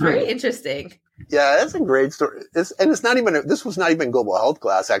story? Yeah. It's very interesting. Yeah, that's a great story. This was not even global health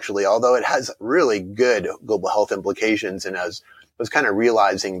class, actually, although it has really good global health implications. And I was kind of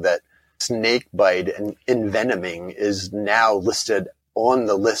realizing that snake bite and envenoming is now listed on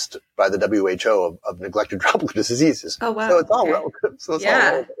the list by the WHO of neglected tropical diseases. Oh, wow. So it's all relative. All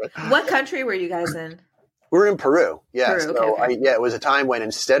relative. What country were you guys in? We're in Peru. Yeah. Peru, okay. It was a time when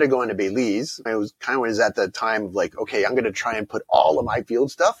instead of going to Belize, it was kind of was at the time of like, okay, I'm going to try and put all of my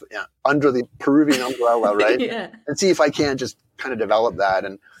field stuff under the Peruvian umbrella, right? Yeah. And see if I can just kind of develop that.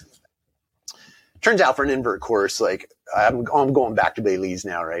 turns out for an invert course, like I'm going back to Belize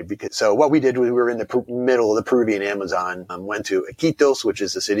now, right? Because so what we did, we were in the middle of the Peruvian Amazon, went to Iquitos, which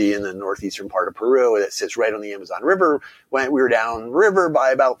is a city in the northeastern part of Peru that sits right on the Amazon River. We were down river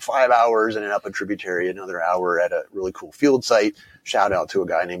by about 5 hours and then up a tributary another hour at a really cool field site. Shout out to a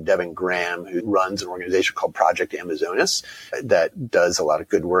guy named Devin Graham, who runs an organization called Project Amazonas that does a lot of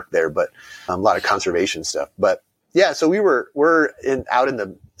good work there, but a lot of conservation stuff. But yeah, so we're out in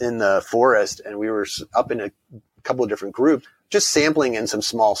the forest, and we were up in a couple of different groups, just sampling in some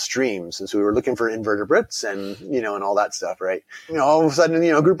small streams. And so we were looking for invertebrates and, and all that stuff, right? All of a sudden,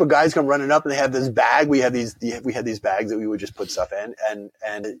 a group of guys come running up and they have this bag. We had these bags that we would just put stuff in. And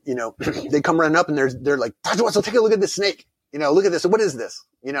they come running up and they're like, Dr. Wetzel, take a look at this snake. Look at this. What is this?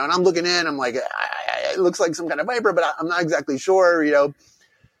 And I'm looking in, I'm like, it looks like some kind of viper, but I'm not exactly sure,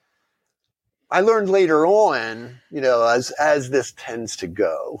 I learned later on, as this tends to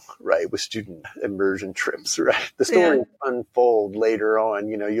go, right, with student immersion trips, right? The stories unfold later on,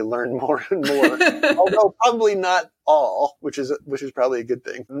 you learn more and more, although probably not all, which is probably a good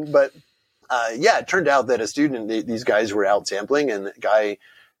thing. But, it turned out that a student, these guys were out sampling, and the guy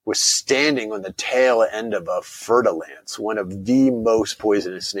was standing on the tail end of a fertilance, one of the most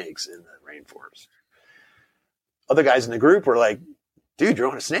poisonous snakes in the rainforest. Other guys in the group were like, dude, you're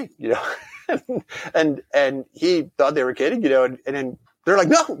on a snake, and he thought they were kidding, and then they're like,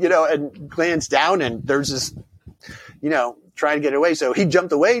 no, and glanced down, and there's this, trying to get away. So he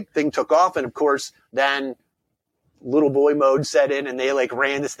jumped away, thing took off. And of course, then little boy mode set in, and they like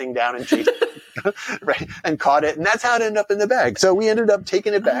ran this thing down and chased it, right, and caught it. And that's how it ended up in the bag. So we ended up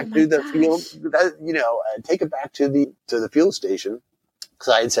taking it back to the field, take it back to the field station.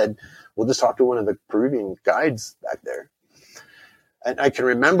 Cause I had said, we'll just talk to one of the Peruvian guides back there. And I can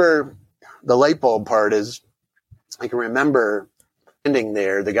remember the light bulb part is, I can remember standing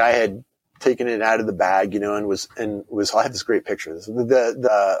there. The guy had taken it out of the bag, and was, I have this great picture.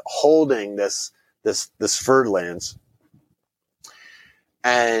 The holding this fur lance,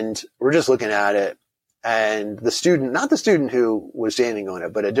 and we're just looking at it. And the student, not the student who was standing on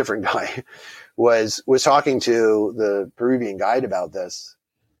it, but a different guy was talking to the Peruvian guide about this.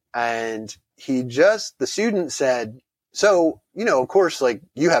 And the student said, so, of course, like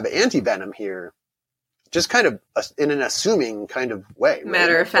you have anti-venom here, just kind of in an assuming kind of way. Right?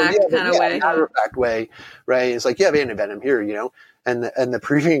 Matter of fact kind of way. Matter of fact way, right? It's like, you have anti-venom here, and the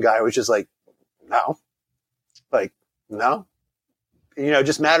Peruvian guy was just like, no,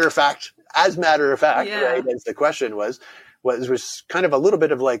 just matter of fact, right? As the question was kind of a little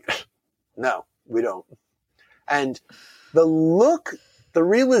bit of like, no, we don't. And the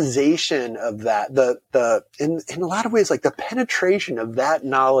realization of that, in a lot of ways, like the penetration of that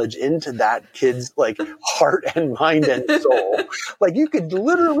knowledge into that kid's like heart and mind and soul, like you could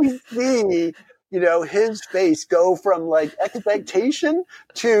literally see, his face go from like expectation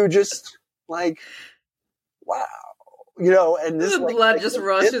to just like, wow, and this the blood just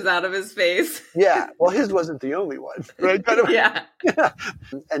rushes out of his face. Yeah. Well, his wasn't the only one, right? Kind of, yeah.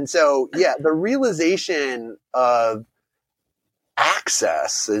 And so, the realization of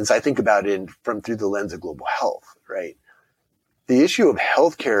access, as I think about it through the lens of global health, right? The issue of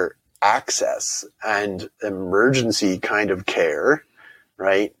healthcare access and emergency kind of care,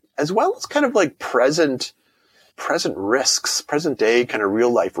 right? As well as kind of like present risks, present day kind of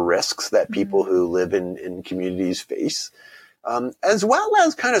real life risks that people who live in communities face, as well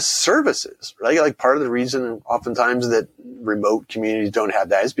as kind of services, right? Like part of the reason oftentimes that remote communities don't have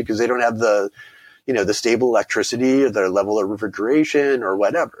that is because they don't have the stable electricity or the level of refrigeration or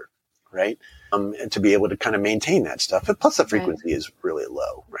whatever, right? And to be able to kind of maintain that stuff. And plus the frequency is really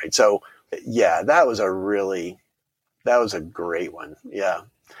low, right? So that was a great one. Yeah.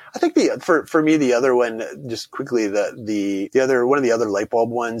 I think for me, the other one, just quickly, one of the other light bulb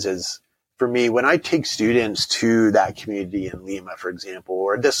ones is, for me, when I take students to that community in Lima, for example,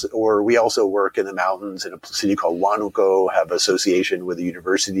 or we also work in the mountains in a city called Huánuco, have association with a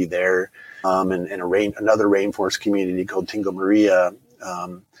university there, and another rainforest community called Tingo Maria,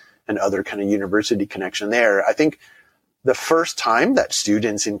 and other kind of university connection there. I think the first time that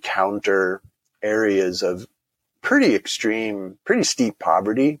students encounter areas of pretty extreme, pretty steep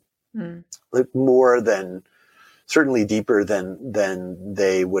poverty, like certainly deeper than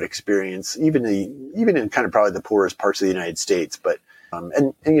they would experience, even in kind of probably the poorest parts of the United States. But,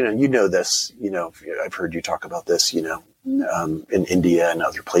 and this, I've heard you talk about this, in India and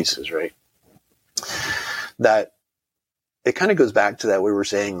other places, right? That it kind of goes back to that we were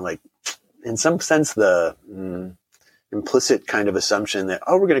saying, like, in some sense, the implicit kind of assumption that,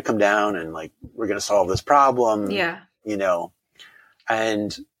 we're going to come down and like, we're going to solve this problem. Yeah.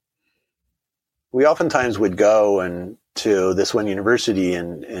 And we oftentimes would go and to this one university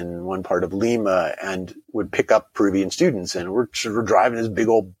in one part of Lima and would pick up Peruvian students. And we're driving this big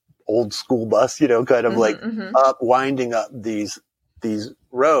old school bus, kind of winding up these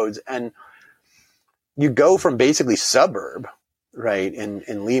roads. And you go from basically suburb, right,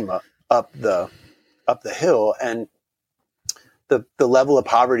 in Lima up the hill, and the level of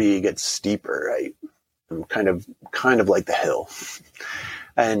poverty gets steeper, right? Kind of like the hill.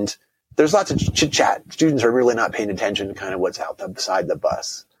 And there's lots of chit chat. Students are really not paying attention to kind of what's out beside the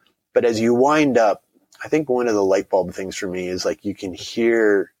bus. But as you wind up, I think one of the light bulb things for me is like you can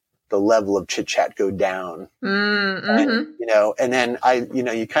hear the level of chit chat go down. And, and then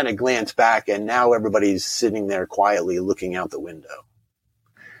you kind of glance back, and now everybody's sitting there quietly looking out the window.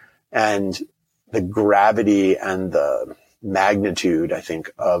 And the gravity and the magnitude, I think,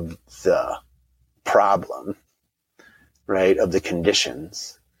 of the problem, right, of the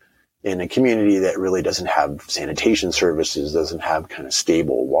conditions in a community that really doesn't have sanitation services, doesn't have kind of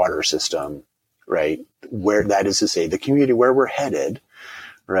stable water system, right? Where that is to say, the community where we're headed,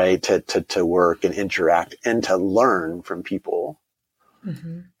 right, to work and interact and to learn from people.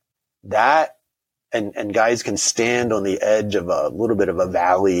 That, and guys can stand on the edge of a little bit of a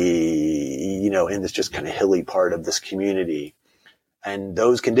valley, in this just kind of hilly part of this community. And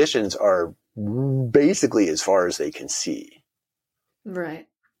those conditions are basically as far as they can see. Right.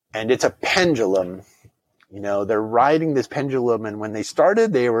 And it's a pendulum, they're riding this pendulum. And when they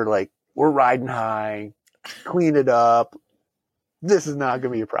started, they were like, we're riding high, clean it up. This is not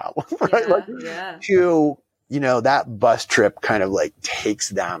going to be a problem, right? To, that bus trip kind of like takes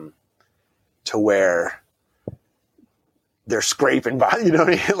them to where they're scraping by,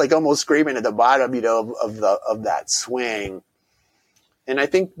 like almost scraping at the bottom, of that swing. And I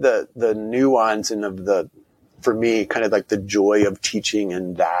think the nuance and for me, kind of like the joy of teaching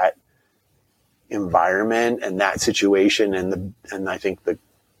in that environment and that situation, and I think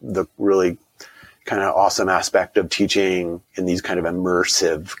the really kind of awesome aspect of teaching in these kind of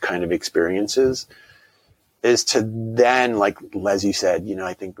immersive kind of experiences is to then, like Leslie said,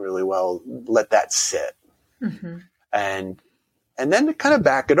 I think really well, let that sit. And then to kind of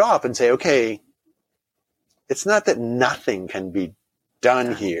back it off and say, okay, it's not that nothing can be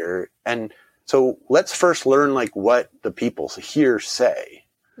done here. And so let's first learn like what the people here say.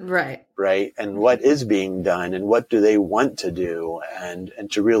 Right. Right. And what is being done and what do they want to do, and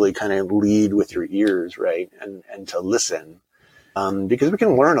to really kind of lead with your ears. Right. And to listen. Because we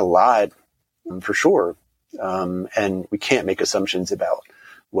can learn a lot for sure. And we can't make assumptions about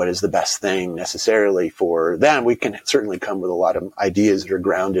what is the best thing necessarily for them. We can certainly come with a lot of ideas that are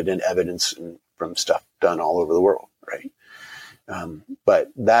grounded in evidence and from stuff done all over the world. Right.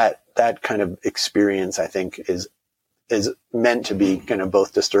 But that kind of experience, I think, is meant to be kind of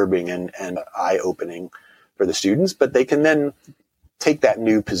both disturbing and eye-opening for the students, but they can then take that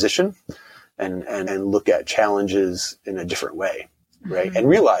new position and look at challenges in a different way, right? And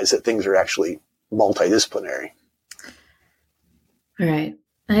realize that things are actually multidisciplinary. Right.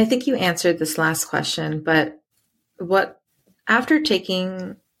 And I think you answered this last question, but after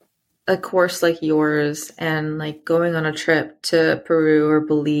taking a course like yours and like going on a trip to Peru or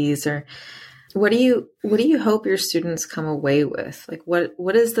Belize, or what do you hope your students come away with? Like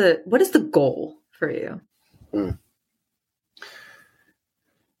what is the goal for you?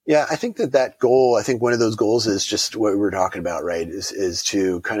 Yeah, I think that goal, I think one of those goals is just what we were talking about, right? Is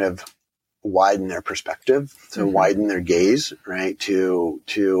to kind of widen their perspective, to widen their gaze, right? To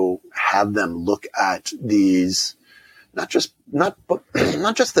have them look at these, not just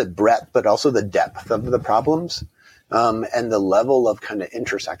the breadth, but also the depth of the problems, and the level of kind of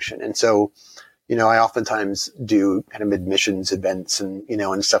intersection. And so, I oftentimes do kind of admissions events and,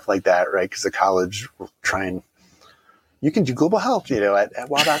 and stuff like that, right? Because the college will try and, you can do global health, at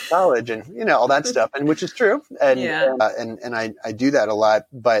Wabash College and, all that stuff, and which is true. And, and I do that a lot,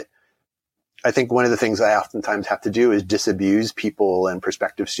 but I think one of the things I oftentimes have to do is disabuse people and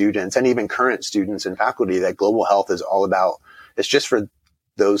prospective students and even current students and faculty that global health is all about, it's just for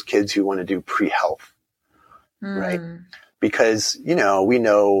those kids who want to do pre-health, right? Because, we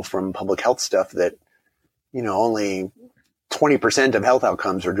know from public health stuff that, only 20% of health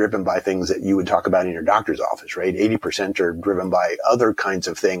outcomes are driven by things that you would talk about in your doctor's office, right? 80% are driven by other kinds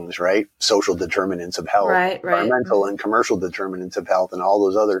of things, right? Social determinants of health, environmental and commercial determinants of health, and all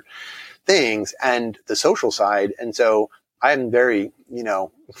those other things, and the social side. And so I'm very,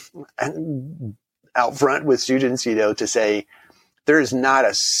 out front with students, to say there is not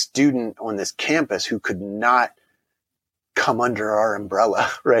a student on this campus who could not come under our umbrella,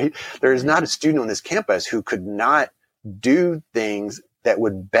 right? There is not a student on this campus who could not do things that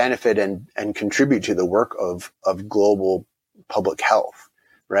would benefit and contribute to the work of global public health,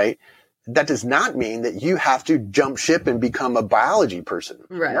 right? That does not mean that you have to jump ship and become a biology person.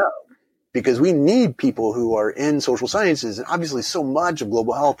 Right. No. Because we need people who are in social sciences, and obviously so much of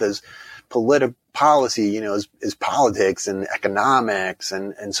global health is policy, is politics and economics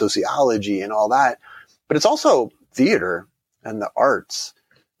and sociology and all that. But it's also theater and the arts,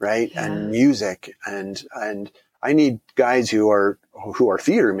 right? Yeah. And music. And I need guys who are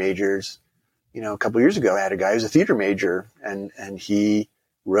theater majors. A couple of years ago, I had a guy who's a theater major, and he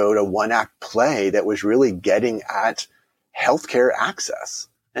wrote a 1-act play that was really getting at healthcare access.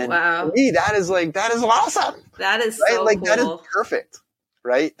 And wow. For me, that is awesome. That is right? so Like cool. that is perfect,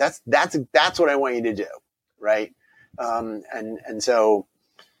 right? That's what I want you to do, right? And so,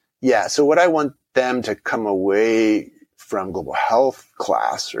 yeah. So what I want them to come away from global health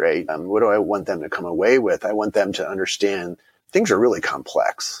class, right? What do I want them to come away with? I want them to understand things are really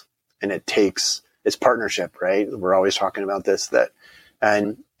complex, and it's partnership, right? We're always talking about this,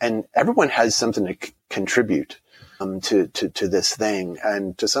 and everyone has something to contribute to this thing.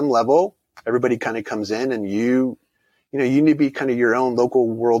 And to some level, everybody kind of comes in, and you need to be kind of your own local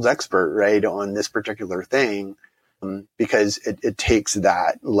world's expert, right, on this particular thing, because it takes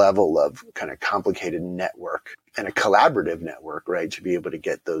that level of kind of complicated network and a collaborative network, right, to be able to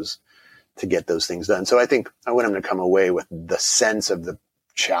get those things done. So I think I want them to come away with the sense of the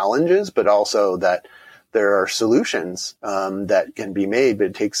challenges, but also that there are solutions that can be made, but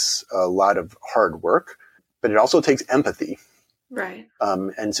it takes a lot of hard work. But it also takes empathy. Right.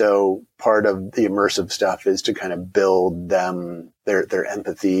 And so part of the immersive stuff is to kind of build them, their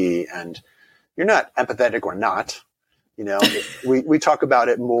empathy. And you're not empathetic or not, we talk about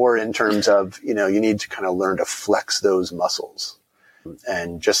it more in terms of, you need to kind of learn to flex those muscles.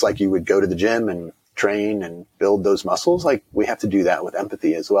 And just like you would go to the gym and train and build those muscles, like we have to do that with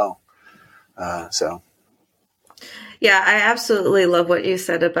empathy as well. Yeah, I absolutely love what you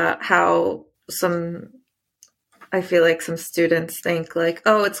said about how I feel like some students think like,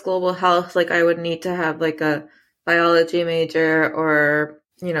 oh, it's global health. Like I would need to have like a biology major or,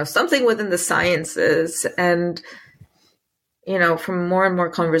 something within the sciences. And, from more and more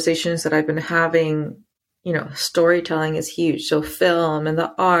conversations that I've been having, storytelling is huge. So film and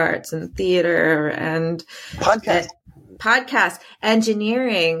the arts and theater and podcast,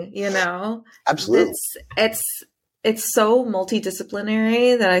 engineering, Absolutely. It's so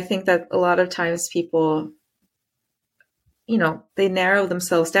multidisciplinary that I think that a lot of times people, they narrow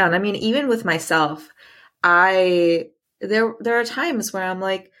themselves down. I mean, even with myself, there are times where I'm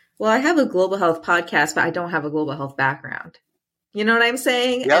like, well, I have a global health podcast, but I don't have a global health background. You know what I'm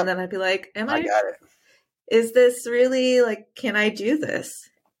saying? Yep. And then I'd be like, I got it. Is this really like, can I do this?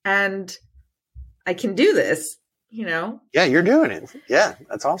 And I can do this, Yeah, you're doing it. Yeah,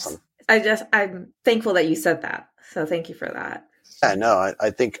 that's awesome. I'm thankful that you said that. So thank you for that. Yeah, no,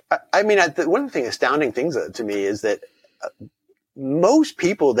 I think, one of the astounding things to me is that most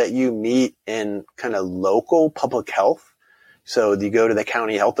people that you meet in kind of local public health, so you go to the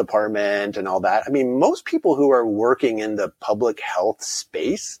county health department and all that. I mean, most people who are working in the public health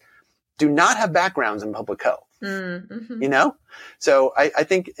space do not have backgrounds in public health, mm-hmm. So I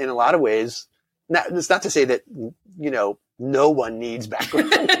think in a lot of ways, it's not to say that, no one needs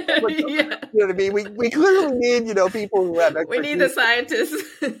background. Yeah. You know what I mean? We clearly need, people who have expertise. We need the scientists.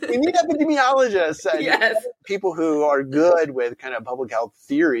 We need epidemiologists and yes. people who are good with kind of public health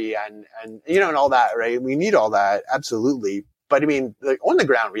theory and all that, right? We need all that. Absolutely. But I mean, the on the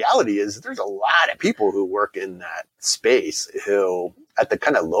ground reality is there's a lot of people who work in that space who at the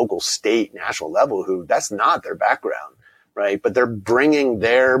kind of local, state, national level, who that's not their background, right? But they're bringing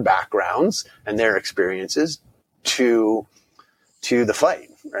their backgrounds and their experiences to the fight,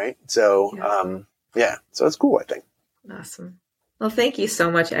 right? So, so it's cool, I think. Awesome. Well, thank you so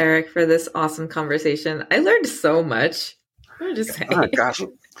much, Eric, for this awesome conversation. I learned so much. I'm just saying. Oh, gosh.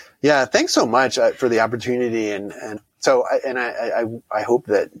 Yeah, thanks so much for the opportunity. And so I hope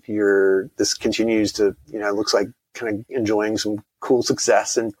that this continues to, looks like kind of enjoying some cool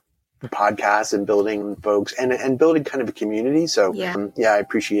success and podcasts and building folks and building kind of a community. So I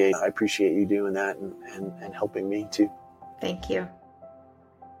appreciate you doing that and helping me too. Thank you.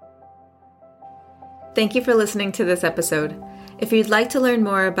 Thank you for listening to this episode. If you'd like to learn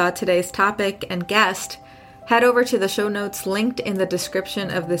more about today's topic and guest, head over to the show notes linked in the description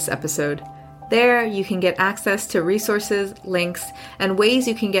of this episode. There, you can get access to resources, links, and ways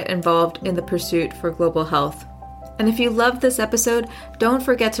you can get involved in the pursuit for global health. And if you loved this episode, don't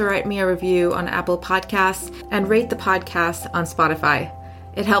forget to write me a review on Apple Podcasts and rate the podcast on Spotify.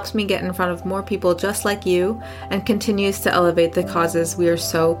 It helps me get in front of more people just like you and continues to elevate the causes we are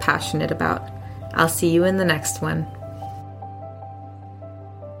so passionate about. I'll see you in the next one.